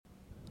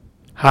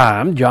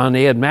Hi, I'm John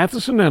Ed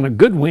Matheson, and a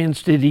good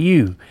Wednesday to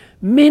you.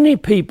 Many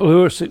people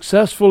who are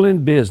successful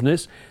in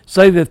business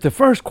say that the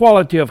first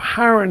quality of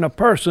hiring a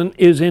person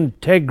is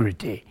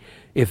integrity.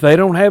 If they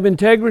don't have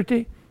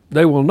integrity,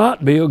 they will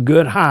not be a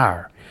good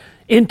hire.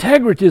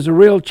 Integrity is a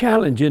real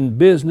challenge in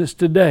business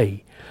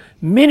today.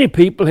 Many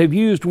people have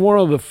used one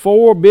of the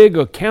 4 big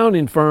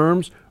accounting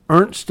firms,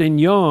 Ernst &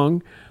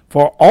 Young,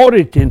 for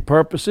auditing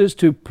purposes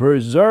to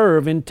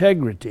preserve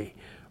integrity.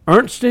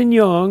 Ernst &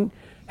 Young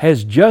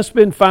has just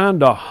been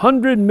fined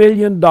 $100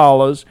 million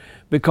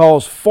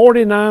because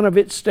 49 of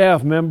its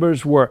staff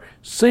members were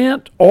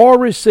sent or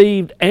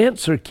received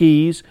answer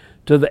keys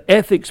to the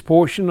ethics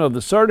portion of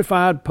the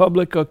Certified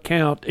Public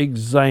Account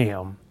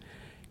exam.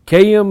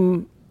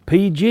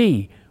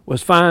 KPMG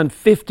was fined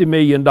 $50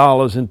 million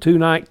in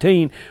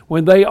 2019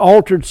 when they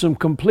altered some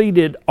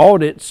completed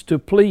audits to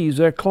please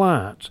their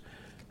clients.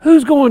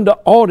 Who's going to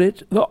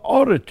audit the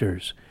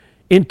auditors?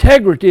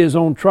 Integrity is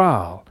on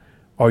trial.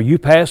 Are you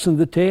passing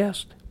the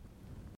test?